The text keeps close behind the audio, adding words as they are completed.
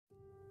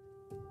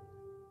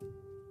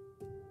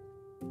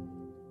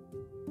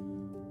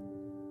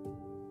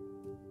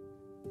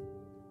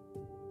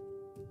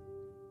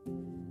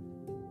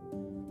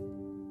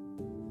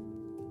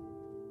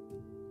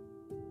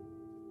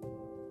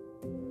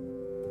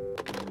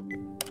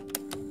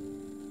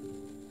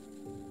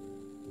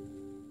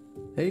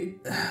Hey,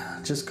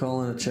 just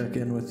calling to check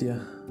in with you.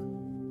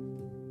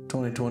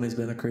 2020's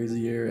been a crazy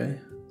year, eh?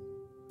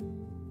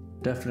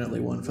 Definitely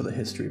one for the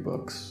history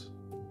books.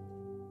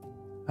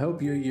 I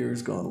hope your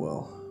year's gone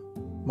well.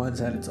 Mine's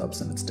had its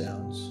ups and its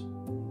downs.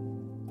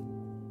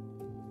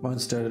 Mine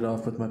started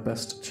off with my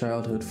best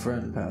childhood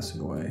friend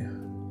passing away,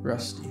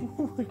 Rusty.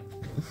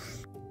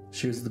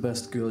 She was the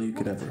best girl you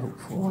could ever hope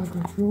for.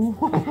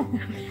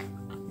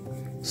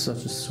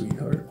 Such a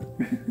sweetheart.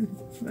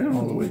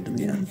 All the way to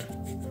the end.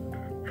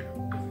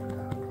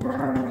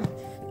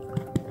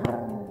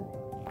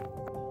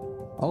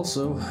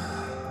 Also,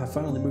 I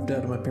finally moved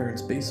out of my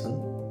parents' basement.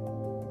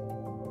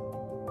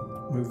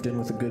 Moved in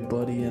with a good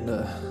buddy and,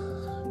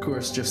 of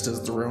course, just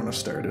as the Rona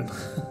started.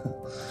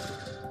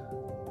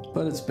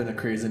 But it's been a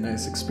crazy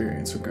nice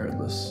experience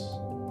regardless.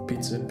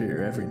 Pizza and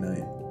beer every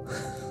night.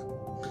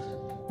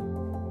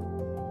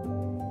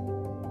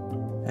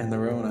 And the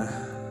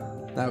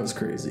Rona, that was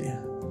crazy.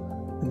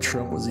 And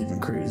Trump was even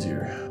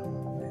crazier.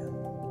 Man.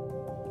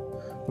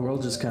 The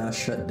world just kind of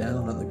shut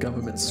down and the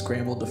government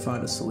scrambled to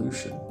find a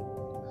solution.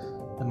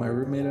 And my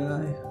roommate and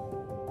I,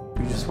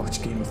 we just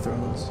watched Game of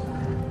Thrones.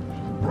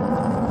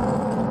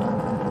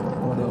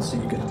 What else are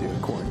you gonna do in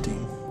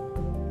quarantine?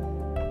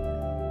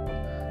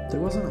 There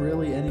wasn't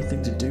really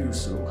anything to do,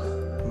 so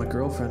my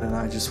girlfriend and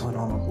I just went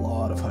on a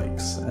lot of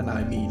hikes, and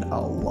I mean a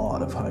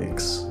lot of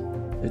hikes.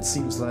 It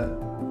seems that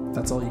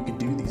that's all you can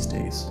do these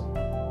days.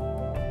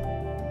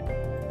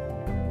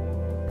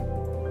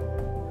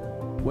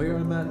 Where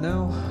I'm at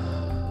now?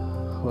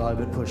 Well, I've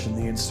been pushing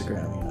the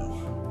Instagram, you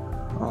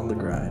know, on the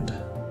grind.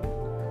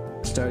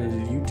 Started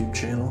a YouTube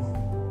channel.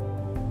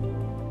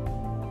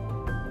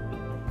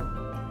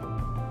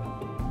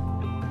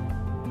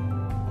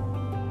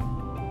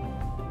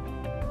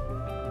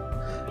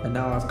 And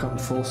now I've come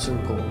full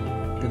circle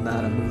in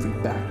that I'm moving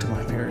back to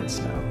my parents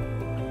now.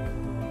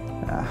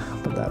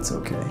 But that's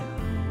okay.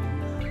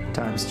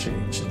 Times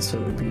change and so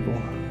do people.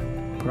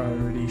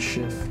 Priorities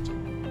shift.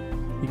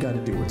 You gotta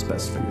do what's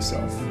best for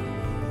yourself.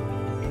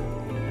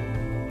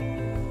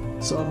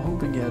 So I'm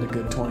hoping you had a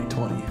good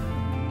 2020.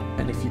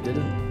 And if you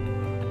didn't,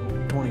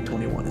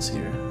 2021 is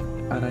here.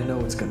 And I know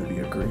it's gonna be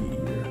a great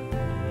year.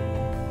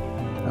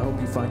 I hope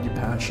you find your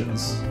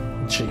passions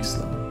and chase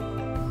them.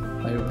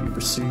 I hope you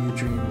pursue your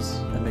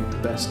dreams and make the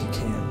best you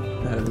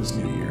can out of this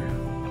new year.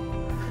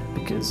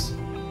 Because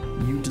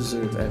you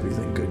deserve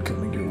everything good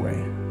coming your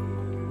way.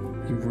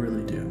 You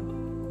really do.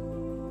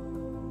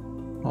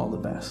 All the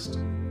best.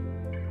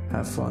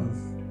 Have fun.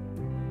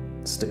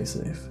 Stay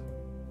safe.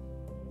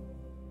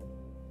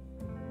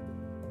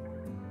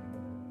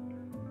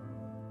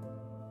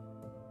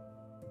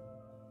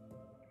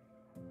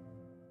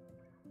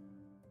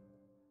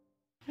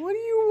 What do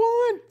you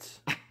want?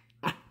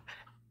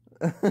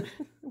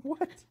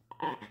 What?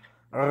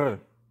 Arr.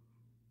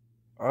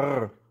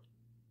 Arr.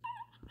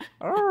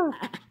 Arr.